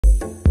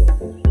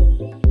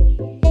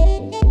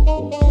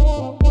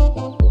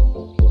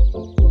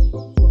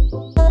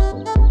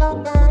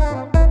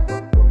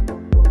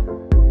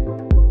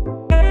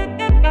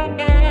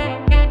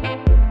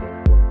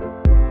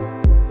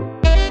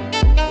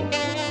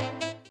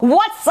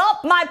What's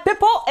up, my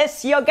people?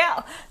 It's your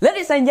girl.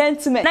 Ladies and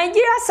gentlemen,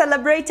 Nigeria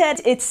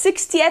celebrated its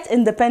 60th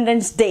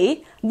Independence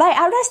Day by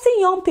arresting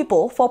young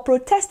people for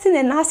protesting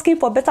and asking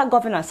for better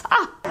governance.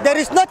 There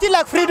is nothing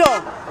like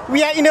freedom.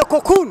 We are in a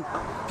cocoon.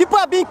 People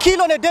are being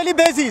killed on a daily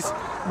basis.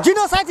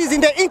 Genocide is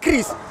in the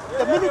increase.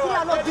 The military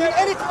are not doing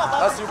anything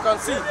about it. As you can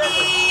see,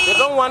 they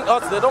don't want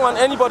us, they don't want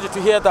anybody to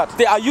hear that.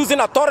 They are using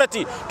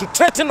authority to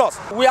threaten us.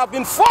 We have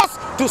been forced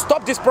to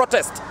stop this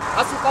protest.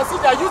 As you can see,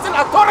 they are using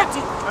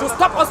authority to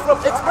stop us from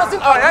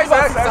expressing our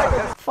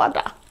grievances.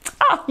 Father.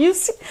 You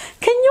see,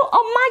 can you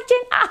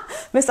imagine?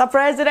 Mr.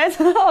 President,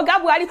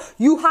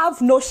 you have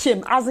no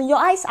shame, as in your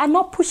eyes are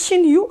not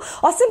pushing you.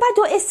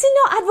 Osinbajo, a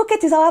senior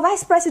advocate, is our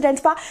vice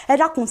president.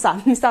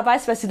 Mr.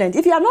 Vice President,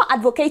 if you are not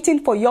advocating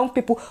for young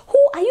people,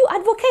 who are you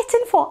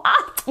advocating for?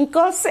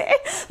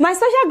 My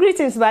special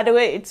greetings, by the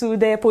way, to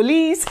the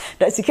police,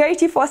 the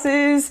security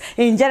forces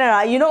in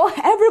general. You know,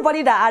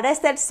 everybody that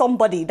arrested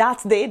somebody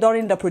that day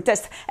during the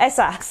protest.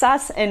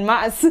 SARS and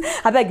MAS.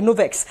 I beg no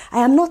vex. I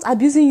am not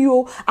abusing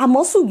you. I'm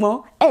also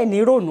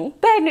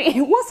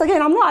once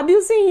again, I'm not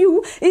abusing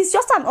you. It's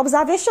just an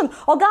observation.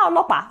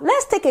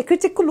 Let's take a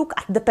critical look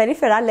at the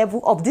peripheral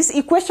level of this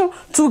equation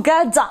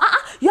together.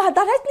 You are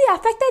directly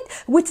affected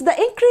with the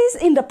increase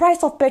in the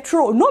price of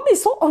petrol. No be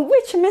so,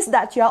 which means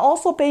that you are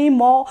also paying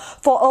more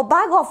for a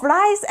bag of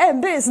rice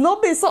and beans. No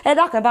be so.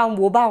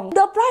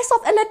 The price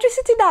of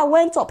electricity that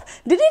went up,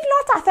 did it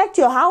not affect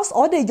your house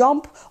or they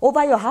jump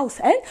over your house?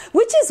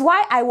 Which is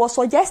why I was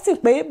suggesting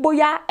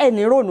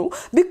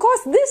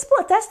because these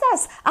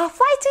protesters are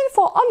fighting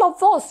for all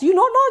of us, you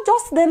know, not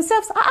just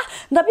themselves.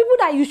 The people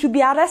that you should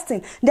be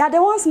arresting, they are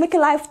the ones making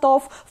life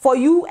tough for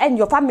you and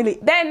your family.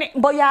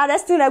 But you are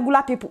arresting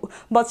regular people.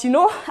 But you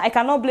know, I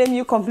cannot blame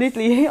you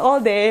completely, all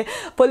the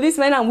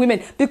policemen and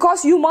women,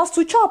 because you must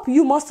to chop,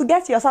 you must to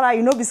get your salary,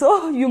 you know,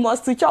 so you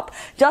must to chop.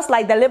 Just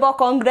like the Labour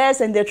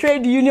Congress and the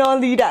trade union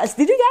leaders.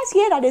 Did you guys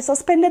hear that they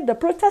suspended the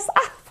protest?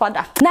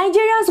 Father.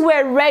 Nigerians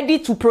were ready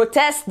to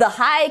protest the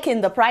hike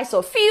in the price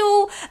of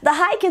fuel, the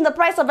hike in the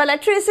price of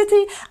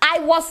electricity. I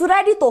was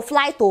ready to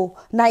fly to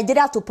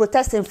Nigeria to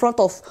protest in front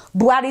of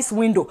Buhari's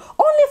window,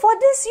 only for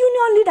these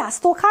union leaders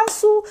to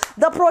cancel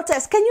the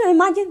protest. Can you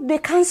imagine? They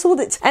cancelled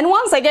it. And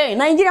once again,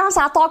 Nigerians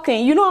are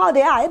talking. You know how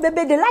they are,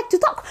 baby. They like to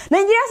talk.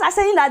 Nigerians are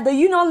saying that the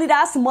union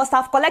leaders must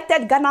have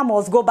collected Ghana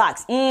must go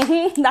bags.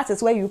 That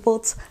is where you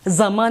put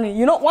the money.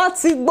 You know what?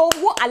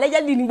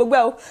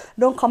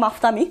 Don't come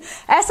after me.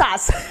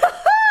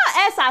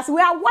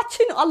 We are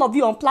watching all of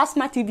you on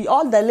Plasma TV,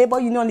 all the labor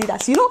union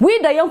leaders. You know, we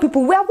the young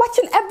people, we are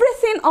watching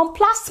everything on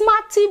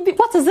Plasma TV.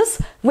 What is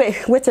this?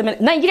 Wait a minute.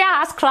 Nigeria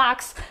has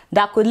cracks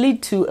that could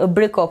lead to a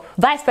breakup.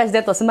 Vice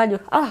President Osinbajo.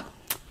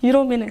 You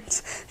don't mean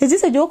it. Is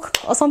this a joke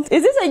or something?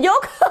 Is this a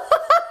joke?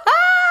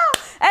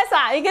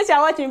 In case you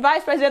are watching,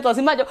 Vice President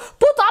Osinbajo,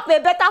 put up a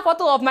better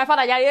photo of my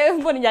father.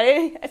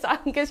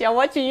 In case you are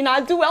watching, you know,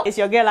 do well. It's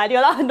your girl,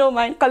 Adiola. Don't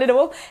mind. Call it a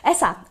wolf. Are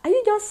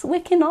you just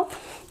waking up?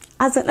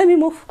 Let me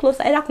move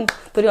closer.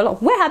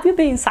 Where have you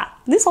been, sir?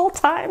 This whole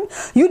time?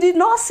 You did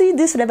not see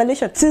this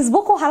revelation. Since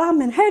Boko Haram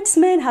and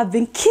herdsmen have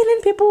been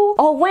killing people,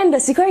 or when the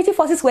security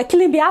forces were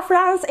killing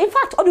Biafrans. In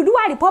fact,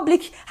 Oduduwa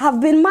Republic have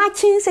been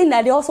marching, saying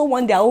that they also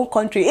want their own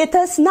country. It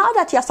is now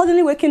that you are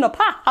suddenly waking up.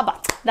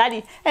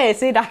 Daddy, hey,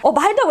 say that. Oh,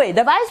 by the way,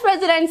 the Vice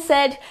President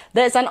said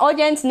there's an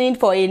urgent need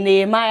for a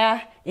Nehemiah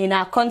in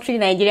our country,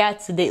 Nigeria,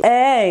 today.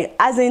 Hey,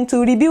 as in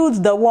to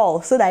rebuild the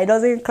wall so that it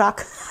doesn't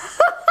crack.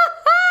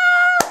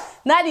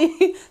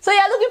 Daddy, so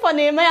you're looking for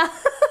Nehemiah.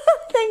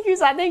 Thank you,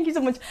 sir. Thank you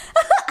so much.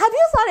 Have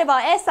you thought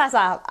about Esther,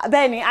 sir?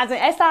 Benny, as in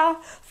Esther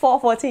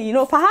 4:14, you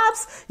know,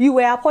 perhaps you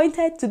were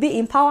appointed to be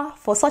in power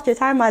for such a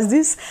time as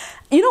this.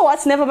 You know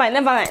what? Never mind.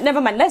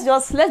 Let's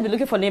be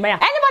looking for Nehemiah.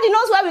 Anybody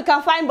knows where we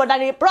can find brother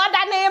Nehemiah?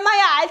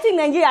 I think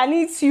Nigeria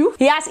needs you.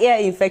 He has ear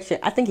infection.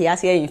 I think he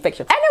has ear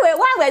infection. Anyway,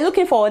 while we're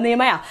looking for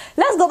Nehemiah,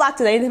 let's go back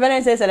to the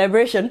Independence Day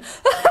celebration.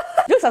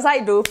 Jokes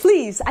aside though,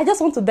 please, I just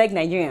want to beg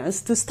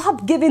Nigerians to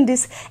stop giving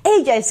this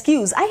age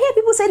excuse. I hear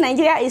people say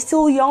Nigeria is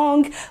still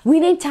young, we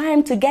need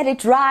time to get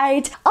it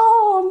right.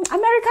 Oh,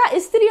 America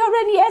is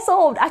 300 years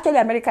old. Actually,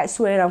 America is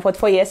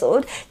 244 years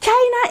old.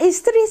 China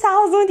is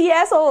 3,000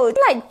 years old.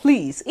 Like,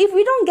 please, if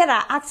we don't get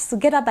our acts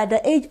together by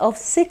the age of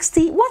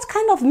 60, what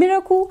kind of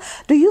miracle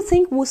do you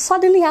think will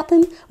suddenly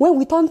happen when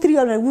we turn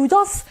 300? We'll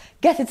just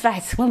get it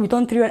right when we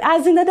turn 300.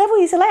 As in, the devil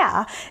is a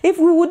liar. If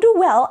we would do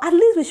well, at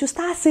least we should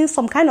start seeing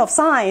some kind of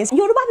signs.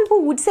 Yoruba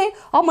people would say,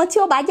 Samu,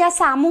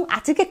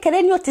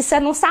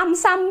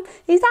 Sam.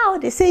 Is that how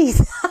they say it?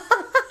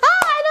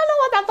 I don't know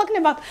what I'm talking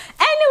about.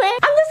 Anyway,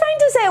 I'm just trying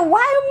to say,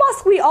 why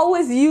must we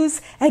always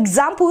use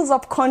examples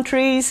of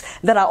countries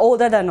that are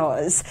older than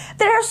us?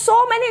 There are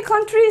so many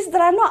countries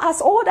that are not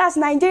as old as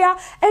Nigeria,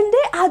 and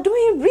they are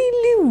doing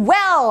really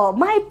well.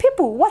 My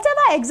people,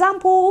 whatever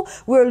example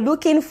we're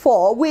looking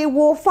for, we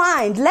will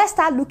find. Let's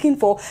start looking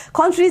for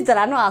countries that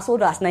are not as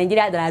old as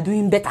Nigeria that are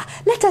doing better.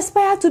 Let's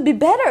aspire to be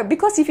better,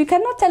 because if you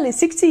cannot tell a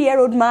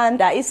 60-year-old man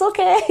that it's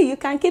okay, you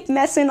can keep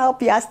messing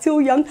up, you are still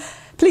young,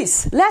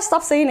 please, let's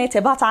stop saying it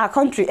about our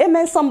country.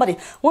 Amen, somebody.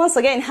 Once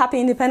again, again, happy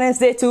Independence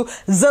Day to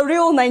the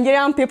real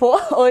Nigerian people.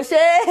 Oshe,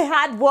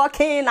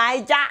 hardworking,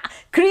 Naija,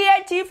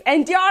 creative,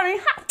 enduring.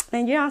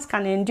 Nigerians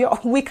can endure.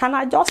 We can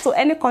adjust to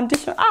any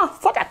condition.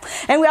 Fuck it.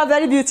 And we are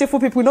very beautiful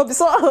people. No,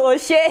 so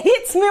Oshe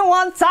hits me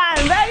one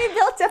time. Very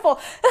beautiful.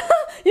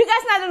 You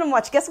guys not doing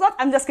much. Guess what?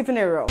 I'm just keeping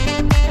it real.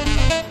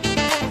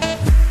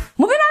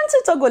 Moving on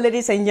to Togo,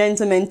 ladies and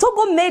gentlemen.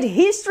 Togo made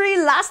history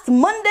last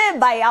Monday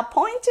by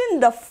appointing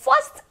the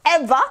first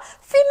ever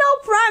female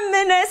prime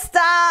minister.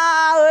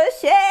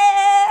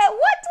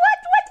 What?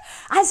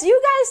 As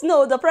you guys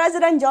know, the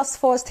president just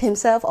forced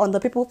himself on the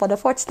people for the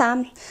fourth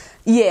time.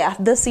 Yeah,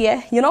 this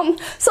year, you know.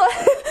 So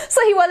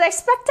he was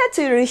expected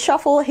to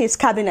reshuffle his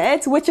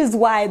cabinet, which is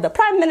why the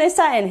prime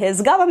minister and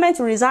his government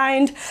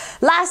resigned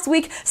last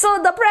week.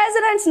 So the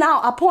president now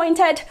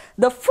appointed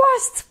the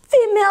first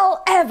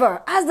female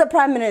ever as the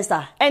prime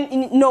minister.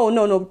 And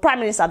no, prime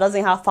minister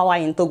doesn't have power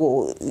in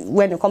Togo.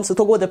 When it comes to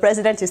Togo, the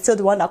president is still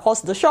the one that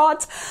calls the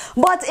shots.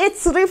 But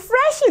it's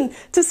refreshing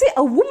to see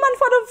a woman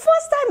for the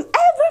first time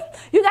ever.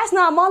 You guys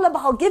know I'm all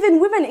about giving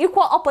women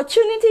equal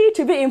opportunity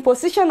to be in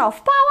position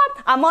of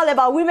power. I'm all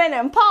about women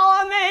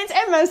empowerment.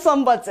 Amen,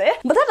 somebody.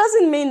 But that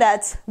doesn't mean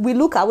that we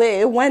look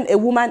away when a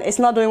woman is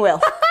not doing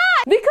well.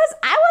 Because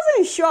I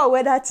wasn't sure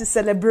whether to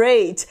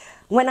celebrate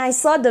when I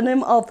saw the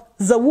name of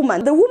the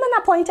woman. The woman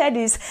appointed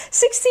is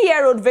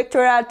 60-year-old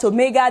Victoria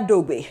Tomega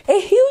Dogbe, a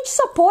huge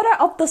supporter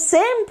of the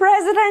same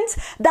president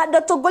that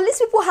the Togolese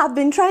people have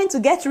been trying to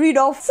get rid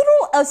of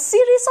through a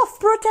series of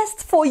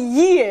protests for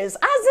years.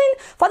 As in,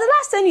 for the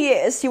last 10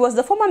 years, she was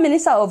the former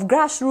Minister of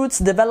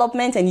Grassroots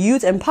Development and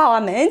Youth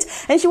Empowerment,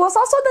 and she was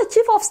also the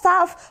Chief of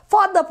Staff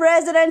for the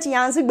President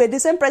Yansigbe, the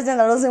same president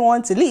that doesn't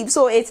want to leave.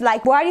 So it's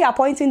like Buhari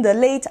appointing the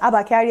late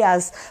Abakari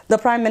as the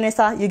Prime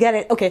Minister. You get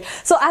it? Okay.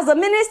 So as the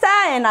Minister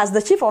and as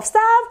the Chief of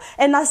Staff,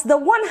 and as the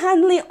one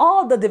handling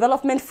all the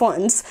development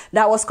funds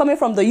that was coming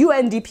from the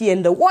UNDP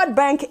and the World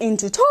Bank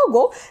into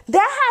Togo,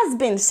 there has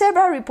been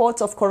several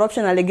reports of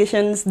corruption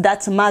allegations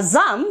that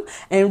Mazam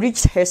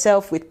enriched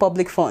herself with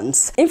public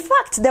funds. In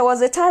fact, there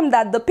was a time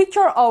that the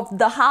picture of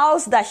the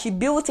house that she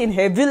built in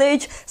her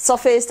village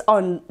surfaced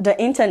on the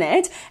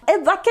internet. A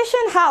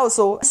vacation house.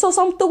 So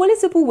some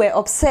Togolese people were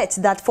upset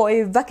that for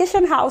a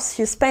vacation house,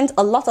 she spent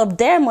a lot of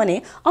their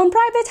money on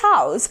private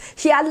house.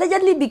 She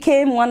allegedly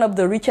became one of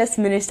the richest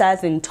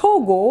ministers in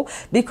Togo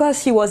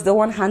because she was the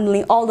one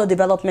handling all the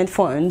development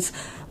funds,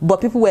 but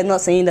people were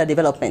not saying the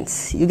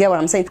developments. You get what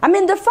I'm saying? I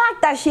mean, the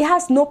fact that she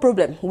has no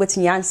problem with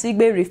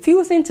Yansigbe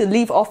refusing to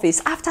leave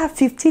office after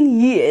 15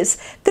 years,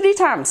 3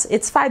 terms,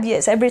 it's 5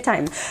 years every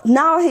time.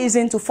 Now he's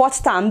into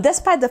 4th term,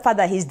 despite the fact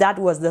that his dad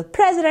was the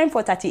president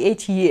for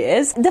 38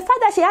 years. The fact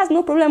that she has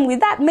no problem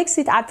with that makes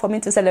it hard for me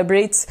to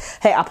celebrate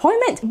her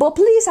appointment. But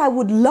please, I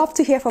would love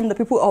to hear from the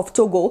people of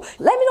Togo.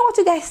 Let me know what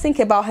you guys think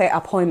about her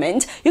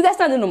appointment. You guys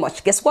don't know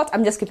much. Guess what?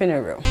 I'm just keeping it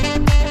real.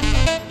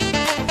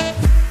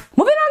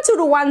 Moving on to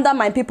Rwanda,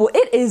 my people,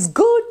 it is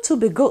good to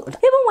be good.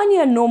 Even when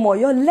you're no more,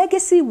 your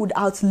legacy would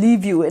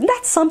outlive you. And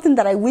that's something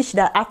that I wish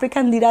that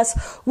African leaders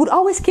would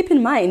always keep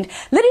in mind.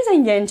 Ladies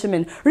and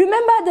gentlemen,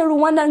 remember the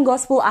Rwandan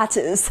gospel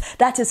artist,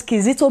 that is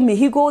Kizito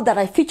Mihigo, that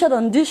I featured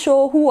on this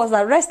show, who was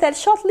arrested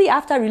shortly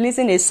after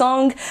releasing a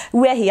song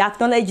where he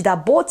acknowledged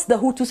that both the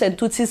Hutus and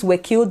Tutsis were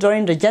killed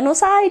during the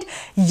genocide?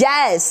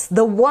 Yes,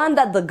 the one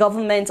that the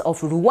government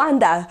of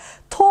Rwanda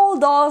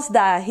told us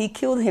that he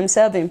killed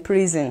himself in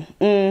prison.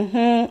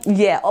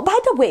 Yeah. Oh, by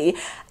the way,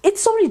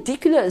 it's so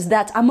ridiculous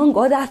that, among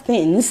other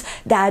things,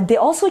 that they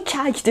also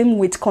charged him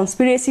with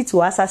conspiracy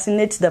to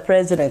assassinate the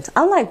president.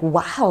 I'm like,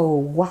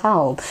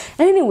 wow.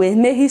 Anyway,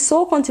 may his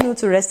soul continue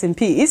to rest in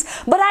peace.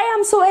 But I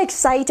am so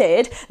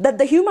excited that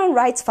the Human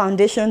Rights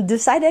Foundation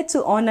decided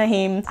to honor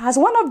him as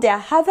one of their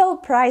Havel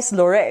Prize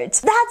laureates.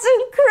 That's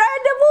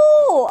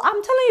incredible!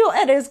 I'm telling you,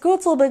 it is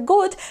good to be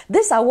good.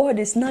 This award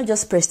is not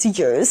just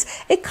prestigious.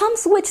 It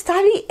comes with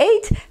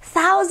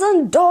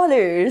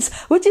 $38,000,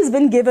 which has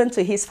been given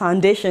to his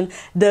foundation,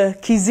 the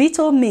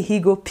Kizito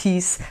Mihigo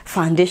Peace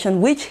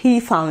Foundation, which he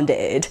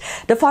founded.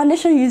 The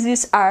foundation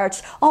uses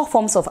art, all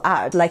forms of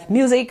art, like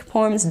music,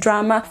 poems,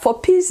 drama, for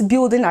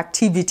peace-building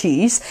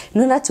activities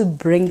in order to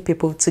bring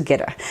people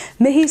together.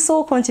 May his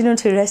soul continue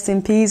to rest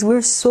in peace.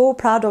 We're so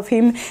proud of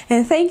him,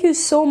 and thank you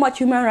so much,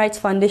 Human Rights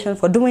Foundation,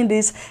 for doing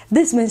this.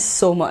 This means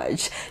so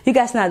much. You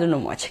guys know I don't know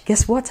much.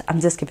 Guess what?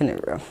 I'm just keeping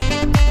it real.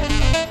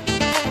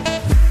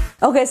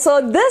 Okay, so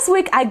this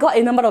week I got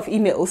a number of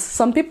emails.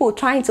 Some people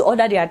trying to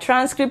order their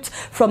transcripts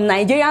from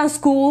Nigerian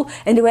school,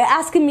 and they were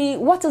asking me,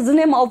 what is the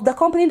name of the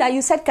company that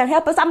you said can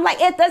help us? I'm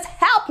like, it is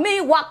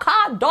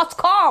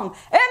helpmewaka.com.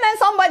 Amen,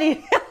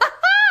 somebody.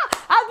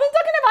 I've been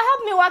talking about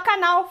Help Me Waka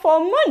now for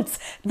months.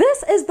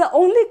 This is the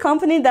only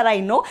company that I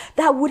know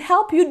that would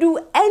help you do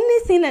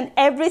anything and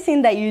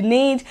everything that you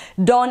need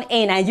done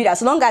in Nigeria,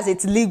 as long as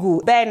it's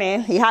legal. Then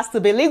it has to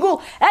be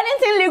legal.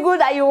 Anything legal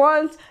that you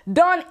want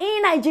done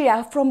in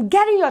Nigeria, from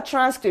getting your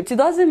transcript, it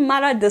doesn't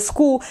matter the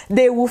school,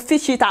 they will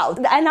fish it out.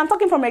 And I'm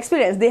talking from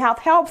experience. They have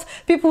helped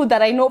people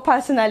that I know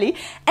personally.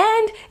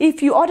 And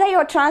if you order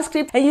your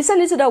transcript and you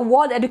send it to the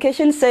World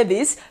Education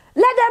Service,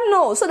 let them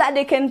know so that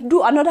they can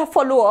do another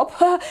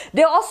follow-up.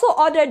 They also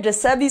ordered the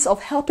service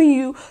of helping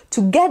you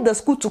to get the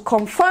school to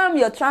confirm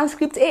your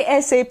transcript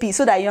ASAP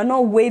so that you're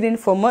not waiting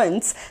for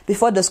months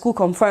before the school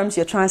confirms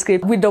your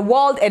transcript with the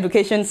World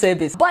Education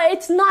Service. But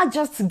it's not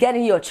just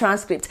getting your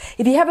transcript.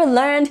 If you haven't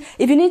learned,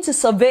 if you need to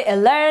survey a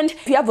land,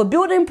 if you have a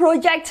building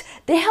project,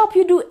 they help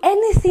you do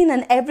anything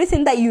and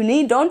everything that you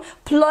need done.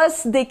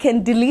 Plus, they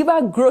can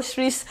deliver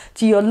groceries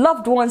to your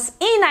loved ones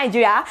in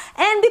Nigeria.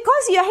 And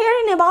because you're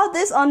hearing about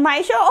this on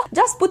my show,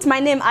 just put my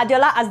name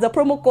Adiola as the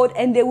promo code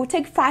and they will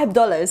take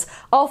 $5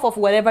 off of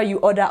whatever you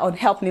order on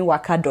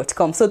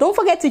helpmewaka.com. So don't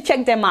forget to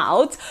check them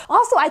out.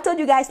 Also, I told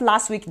you guys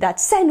last week that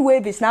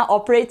SendWave is now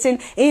operating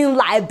in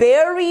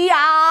Liberia.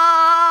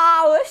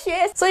 Oh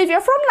shit. So if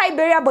you're from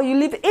Liberia but you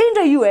live in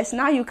the US,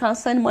 now you can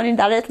send money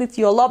directly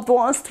to your loved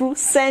ones through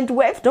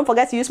SendWave. Don't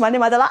forget to use my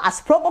name Adiola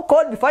as promo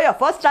code before your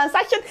first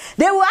transaction.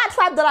 They will add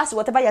 $5 to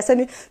whatever you're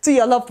sending to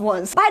your loved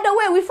ones. By the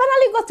way, we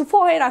finally got to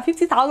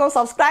 450,000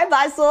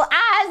 subscribers, so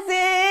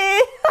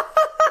Azzy.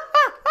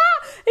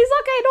 It's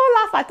okay, don't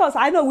laugh at us.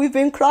 I know we've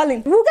been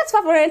crawling. We'll get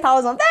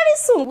 500,000 very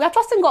soon. We are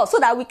trusting God so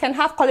that we can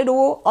have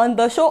Kizito on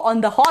the show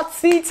on the hot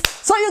seat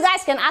so you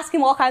guys can ask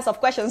him all kinds of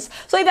questions.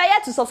 So if you're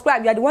yet to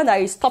subscribe, you're the one that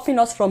is stopping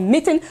us from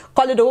meeting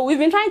Kizito. We've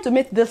been trying to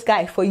meet this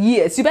guy for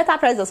years. You better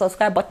press the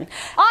subscribe button.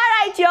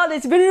 Alright, y'all,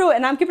 it's been real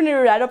and I'm keeping it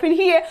right up in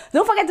here.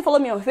 Don't forget to follow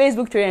me on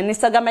Facebook, Twitter, and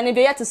Instagram. And if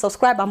you're yet to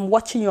subscribe, I'm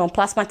watching you on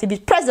Plasma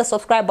TV. Press the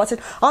subscribe button.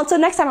 Until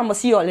next time, I'm gonna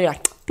see you all later.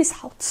 Peace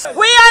out.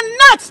 We are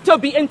not to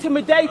be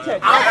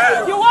intimidated.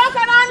 You walk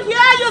around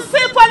here, you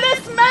see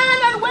policemen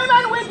and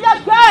women with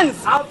their guns.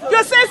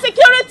 You see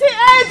security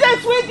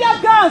agents with their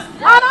guns.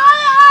 And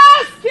I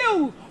ask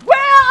you, where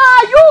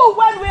are you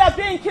when we are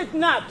being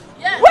kidnapped?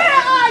 Where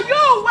are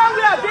you when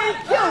we are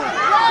being killed?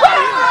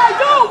 Where are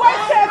you when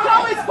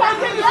Satan is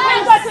pointing his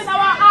fingers in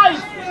our eyes?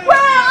 Where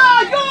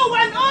are you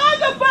when all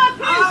the bad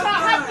things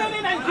are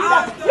happening in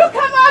Nigeria? You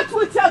come out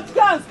with your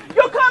guns.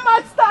 You come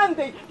out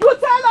standing. You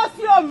tell us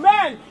you're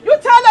men. You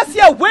tell us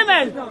you're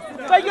women.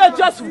 But you're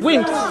just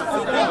wimps.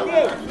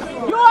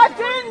 You are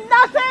doing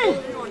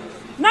nothing.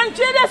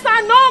 Nigerians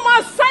are no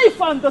more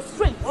safe on the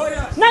street.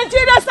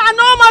 Nigerians are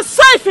no more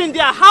safe in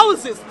their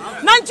houses.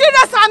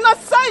 Nigerians are not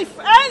safe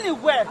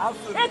anywhere.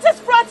 It is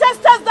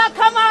protesters that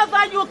come out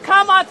that you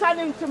come out and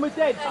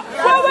intimidate.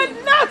 We will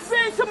not be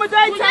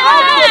intimidated.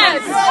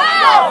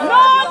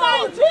 No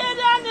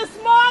Nigerian is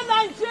more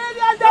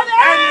Nigerian than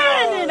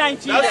any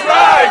Nigerian. That's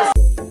right.